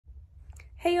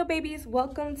Hey yo babies,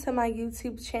 welcome to my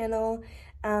YouTube channel.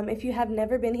 If you have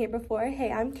never been here before,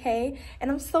 hey, I'm Kay,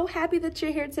 and I'm so happy that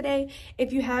you're here today.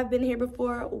 If you have been here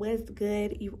before, what's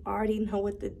good? You already know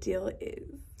what the deal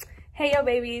is. Hey yo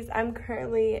babies, I'm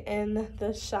currently in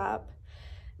the shop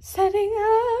setting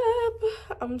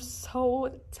up. I'm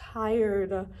so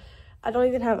tired. I don't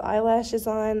even have eyelashes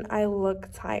on. I look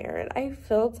tired. I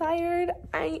feel tired.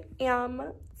 I am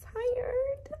tired.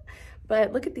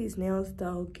 But look at these nails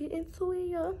though. Get into it,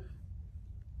 yo.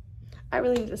 I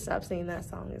really need to stop singing that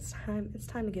song. It's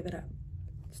time to give it up.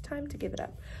 It's time to give it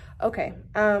up. Okay.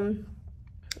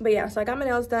 But yeah, so I got my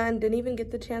nails done. Didn't even get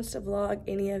the chance to vlog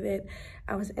any of it.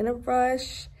 I was in a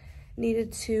rush.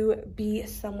 Needed to be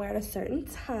somewhere at a certain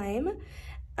time.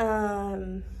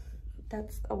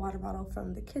 That's a water bottle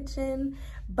from the kitchen.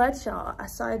 But y'all,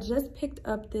 so I just picked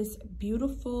up this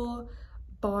beautiful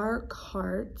bar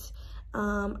cart.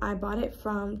 I bought it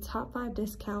from Top 5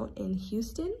 Discount in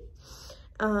Houston.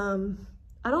 I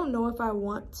don't know if I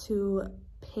want to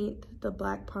paint the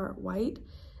black part white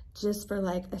just for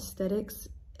like aesthetics,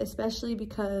 especially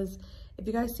because if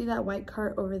you guys see that white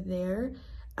cart over there,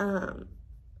 I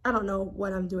don't know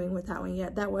what I'm doing with that one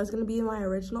yet. That was going to be my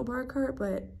original bar cart,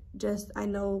 but I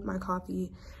know my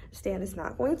coffee stand is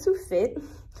not going to fit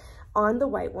on the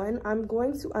white one. I'm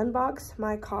going to unbox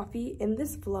my coffee in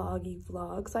this vloggy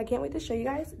vlog, so I can't wait to show you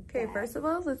guys. Okay, first of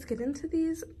all, let's get into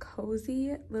these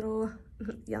cozy little,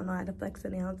 y'all know I had to flex the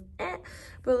nails,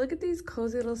 but look at these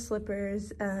cozy little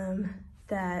slippers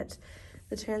that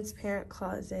the Transparent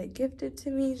Closet gifted to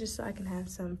me just so I can have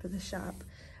some for the shop.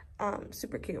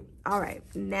 Super cute. All right,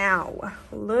 now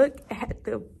look at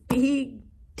the big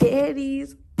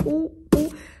daddies. Ooh, ooh.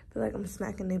 I feel like I'm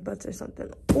smacking their butts or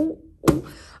something. Ooh, ooh.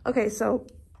 Okay, so,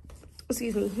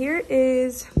 excuse me. Here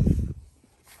is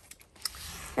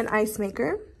an ice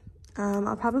maker.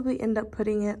 I'll probably end up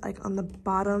putting it like on the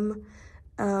bottom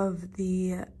of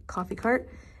the coffee cart.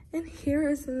 And here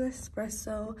is an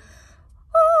espresso.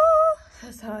 Oh,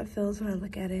 that's how it feels when I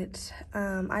look at it.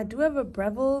 I do have a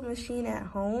Breville machine at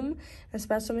home, an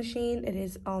espresso machine. It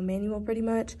is all manual pretty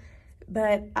much,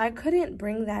 but I couldn't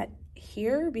bring that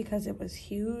here because it was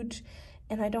huge,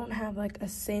 and I don't have like a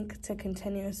sink to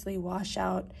continuously wash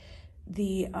out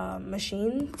the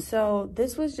machine. So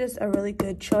this was just a really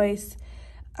good choice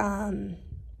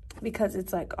because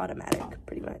it's like automatic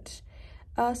pretty much.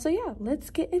 So yeah, let's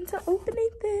get into opening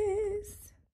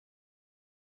this.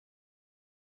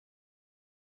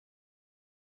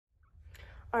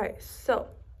 All right, so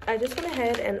I just went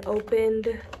ahead and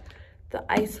opened the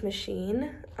ice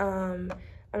machine.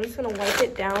 I'm just gonna wipe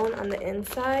it down on the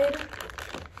inside,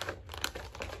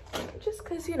 just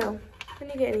cause, you know, when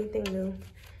you get anything new,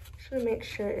 just gonna make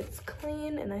sure it's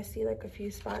clean. And I see like a few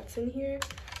spots in here.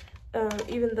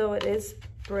 Even though it is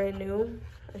brand new,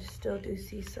 I still do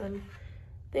see some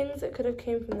things that could have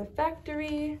came from the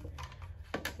factory,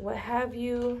 what have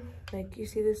you. Like you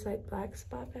see this like black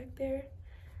spot back there.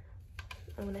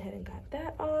 I went ahead and got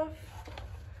that off.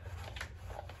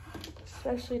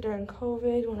 Especially during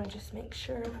COVID, you want to just make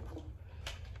sure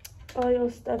all your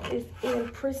stuff is in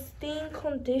pristine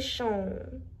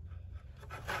condition.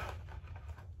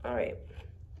 All right.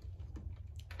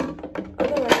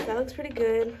 Otherwise, that looks pretty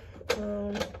good.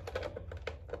 There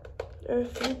are a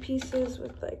few pieces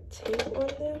with like tape on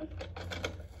them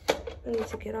I need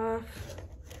to get off.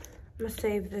 I'm gonna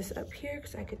save this up here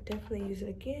because I could definitely use it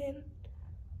again.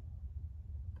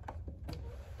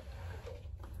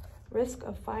 Risk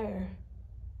of fire.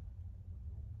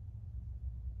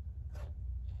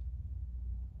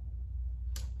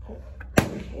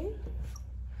 Okay,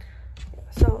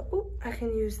 so I can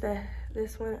use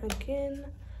this one again,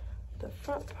 the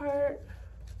front part.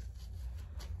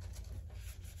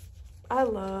 I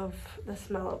love the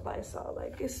smell of Lysol.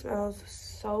 Like, it smells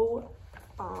so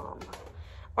all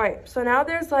right, so now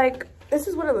there's like, this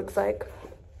is what it looks like.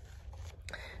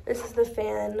 This is the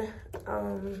fan,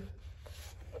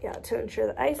 yeah, to ensure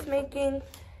the ice making.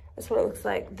 That's what it looks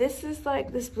like. This is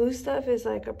like, this blue stuff is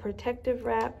like a protective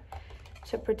wrap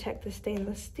to protect the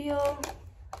stainless steel.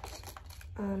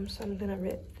 So I'm gonna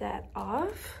rip that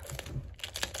off.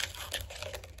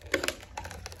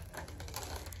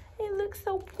 It looks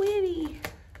so pretty.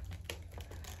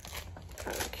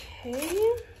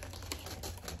 Okay.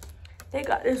 They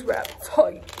got this wrapped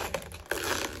tight.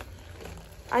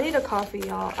 I need a coffee,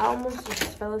 y'all. I almost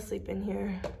just fell asleep in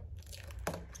here.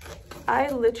 I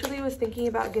literally was thinking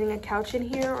about getting a couch in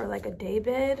here or like a day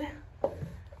bed.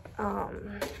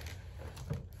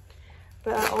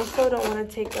 But I also don't want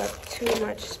to take up too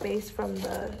much space from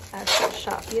the actual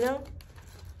shop, you know?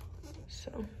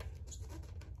 So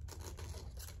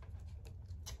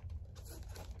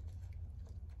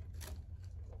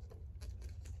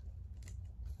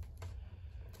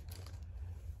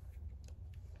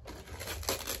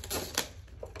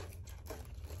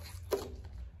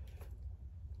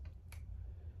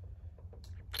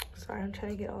Sorry, I'm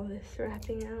trying to get all this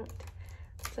wrapping out.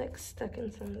 It's like stuck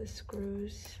in some of the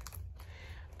screws.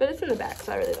 But it's in the back,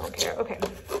 so I really don't care. Okay.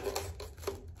 Come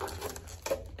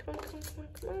on, come on, come on,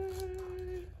 come on.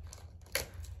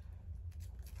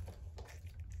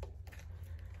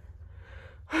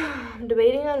 I'm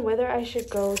debating on whether I should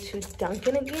go to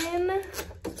Dunkin' again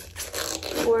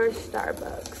or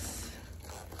Starbucks.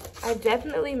 I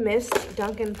definitely missed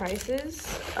Dunkin' prices,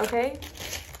 okay?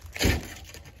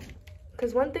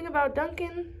 Because one thing about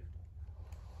Dunkin',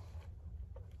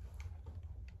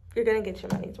 you're gonna get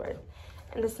your money's worth.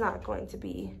 And it's not going to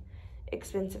be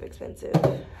expensive.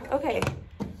 Okay,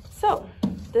 so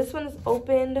this one is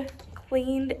opened,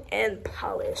 cleaned, and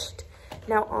polished.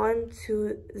 Now on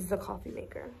to the coffee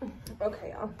maker.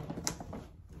 Okay, y'all.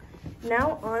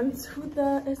 Now on to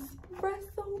the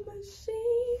espresso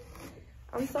machine.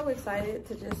 I'm so excited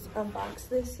to just unbox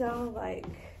this, y'all. Like,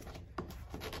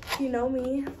 you know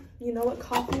me. You know what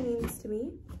coffee means to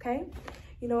me, okay?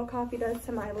 You know what coffee does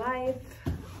to my life.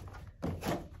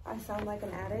 I sound like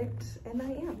an addict, and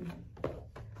I am.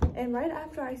 And right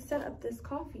after I set up this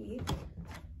coffee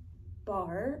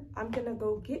bar, I'm gonna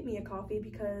go get me a coffee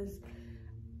because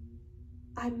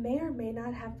I may or may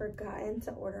not have forgotten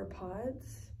to order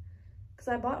pods. Because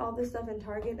I bought all this stuff in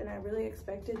Target and I really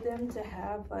expected them to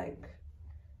have like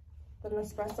the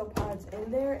Nespresso pods in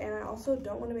there. And I also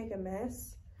don't want to make a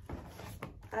mess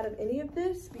out of any of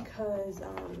this because,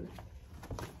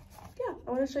 yeah,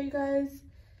 I want to show you guys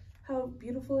how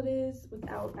beautiful it is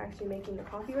without actually making the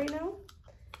coffee right now.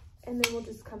 And then we'll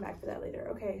just come back to that later.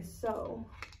 Okay, so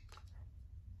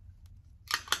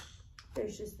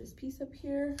there's just this piece up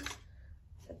here.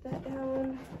 Set that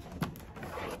down.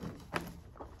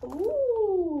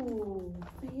 Ooh,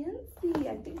 fancy.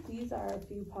 I think these are a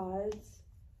few pods.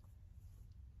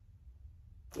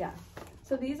 Yeah,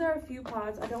 so these are a few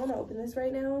pods. I don't want to open this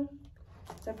right now.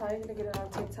 So I'm probably going to get it on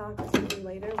TikTok or something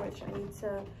later, which I need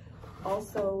to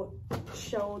also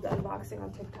show the unboxing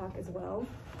on TikTok as well.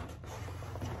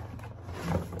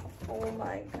 Oh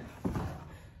my god,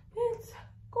 it's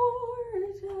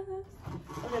gorgeous.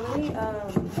 Okay,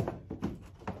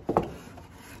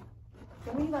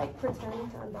 let me like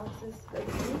pretend to unbox this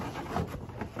quickly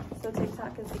so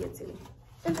TikTok can see it too,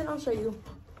 and then I'll show you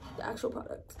the actual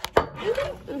product.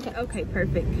 Okay,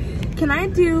 perfect. Can I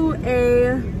do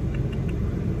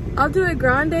I'll do a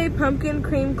grande pumpkin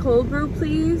cream cold brew,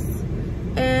 please.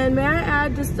 And may I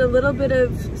add just a little bit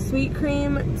of sweet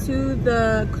cream to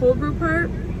the cold brew part?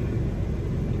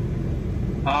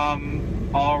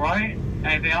 All right.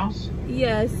 Anything else?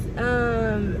 Yes.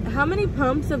 How many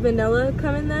pumps of vanilla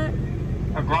come in that?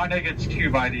 A grande gets 2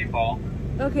 by default.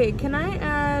 Okay, can I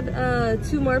add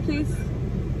 2 more, please?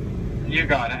 You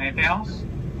got it. Anything else?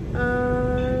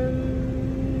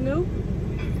 Nope.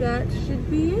 That should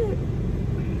be it.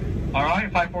 All right,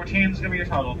 514 is gonna be your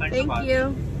total. Thanks so much. Thank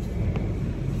you.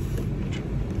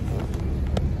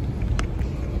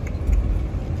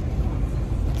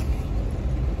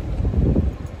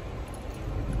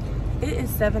 It is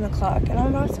 7 o'clock and I'm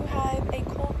about to have a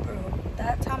cold brew.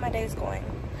 That's how my day is going.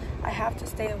 I have to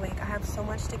stay awake. I have so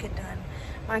much to get done.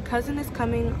 My cousin is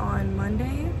coming on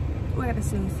Monday. Oh, I gotta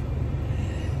sneeze.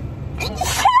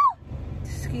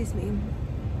 Excuse me.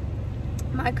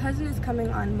 My cousin is coming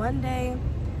on Monday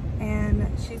and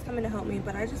she's coming to help me,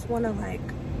 but I just want to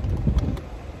like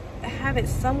have it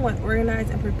somewhat organized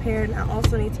and prepared. And I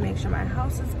also need to make sure my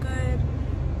house is good.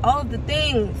 All of the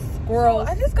things, squirrels.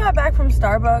 So I just got back from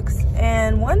Starbucks,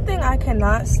 and one thing I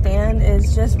cannot stand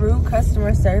is just rude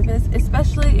customer service,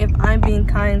 especially if I'm being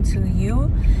kind to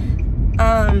you.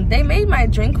 They made my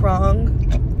drink wrong,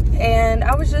 and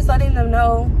I was just letting them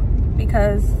know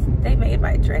because they made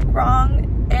my drink wrong.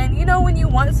 And you know when you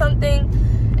want something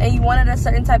and you want it a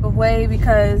certain type of way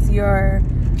because you're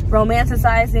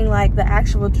romanticizing like the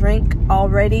actual drink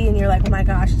already, and you're like, oh my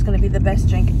gosh, it's gonna be the best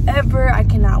drink ever, I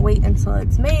cannot wait until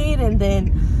it's made, and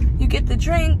then you get the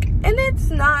drink and it's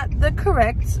not the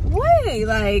correct way.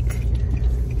 Like,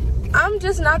 I'm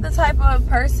just not the type of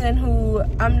person who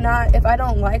if I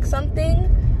don't like something,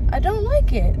 I don't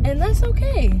like it, and that's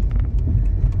okay.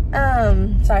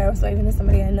 Sorry, I was waving to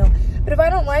somebody I know. But if I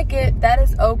don't like it, that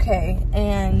is okay,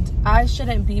 and I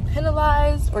shouldn't be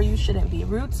penalized, or you shouldn't be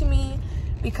rude to me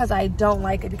because I don't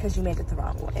like it because you made it the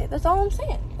wrong way. That's all I'm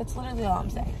saying. That's literally all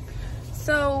I'm saying.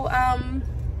 So, yeah,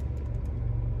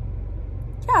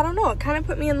 I don't know. It kind of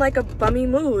put me in like a bummy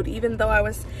mood, even though I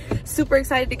was super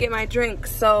excited to get my drink.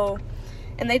 So,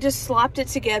 and they just slopped it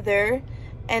together,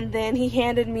 and then he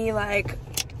handed me like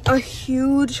a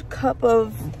huge cup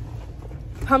of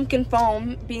pumpkin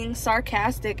foam, being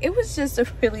sarcastic. It was just a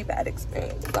really bad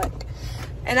experience, like,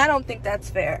 and I don't think that's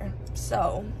fair.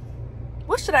 So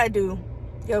What should I do,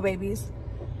 yo babies?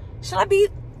 Should I be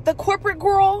the corporate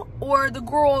girl or the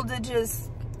girl that just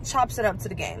chops it up to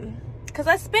the game? Because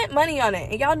I spent money on it,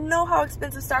 and y'all know how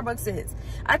expensive Starbucks is.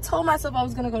 I told myself I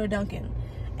was gonna go to Dunkin',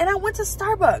 and I went to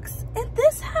Starbucks, and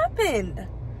this happened.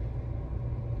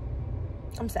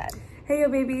 I'm sad. Hey yo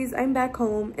babies, I'm back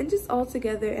home and just all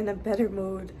together in a better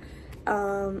mood.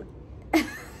 I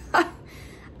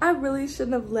really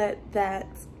shouldn't have let that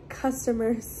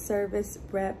customer service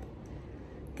rep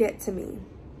get to me.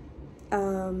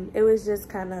 It was just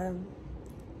kind of,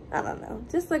 I don't know,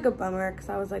 just like a bummer, because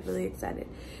I was like really excited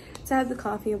to have the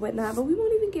coffee and whatnot, but we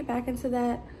won't even get back into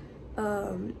that.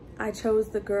 I chose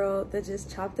the girl that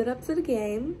just chopped it up to the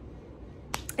game,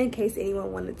 in case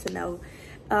anyone wanted to know.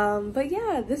 But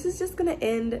yeah, this is just gonna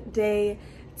end day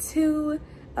 2.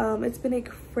 It's been a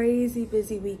crazy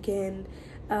busy weekend.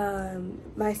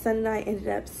 My son and I ended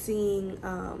up seeing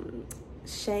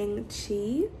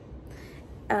Shang-Chi.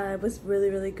 It was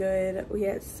really good. We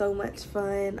had so much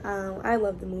fun. I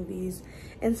love the movies,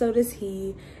 and so does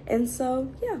he. And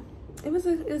so yeah, it was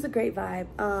a great vibe.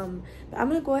 But I'm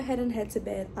gonna go ahead and head to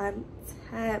bed. I'm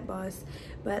tired, boss,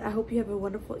 but I hope you have a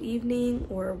wonderful evening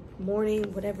or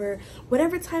morning, whatever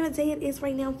time of day it is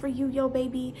right now for you, yo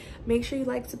baby. Make sure you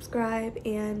like, subscribe,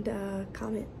 and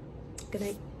comment. Good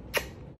night.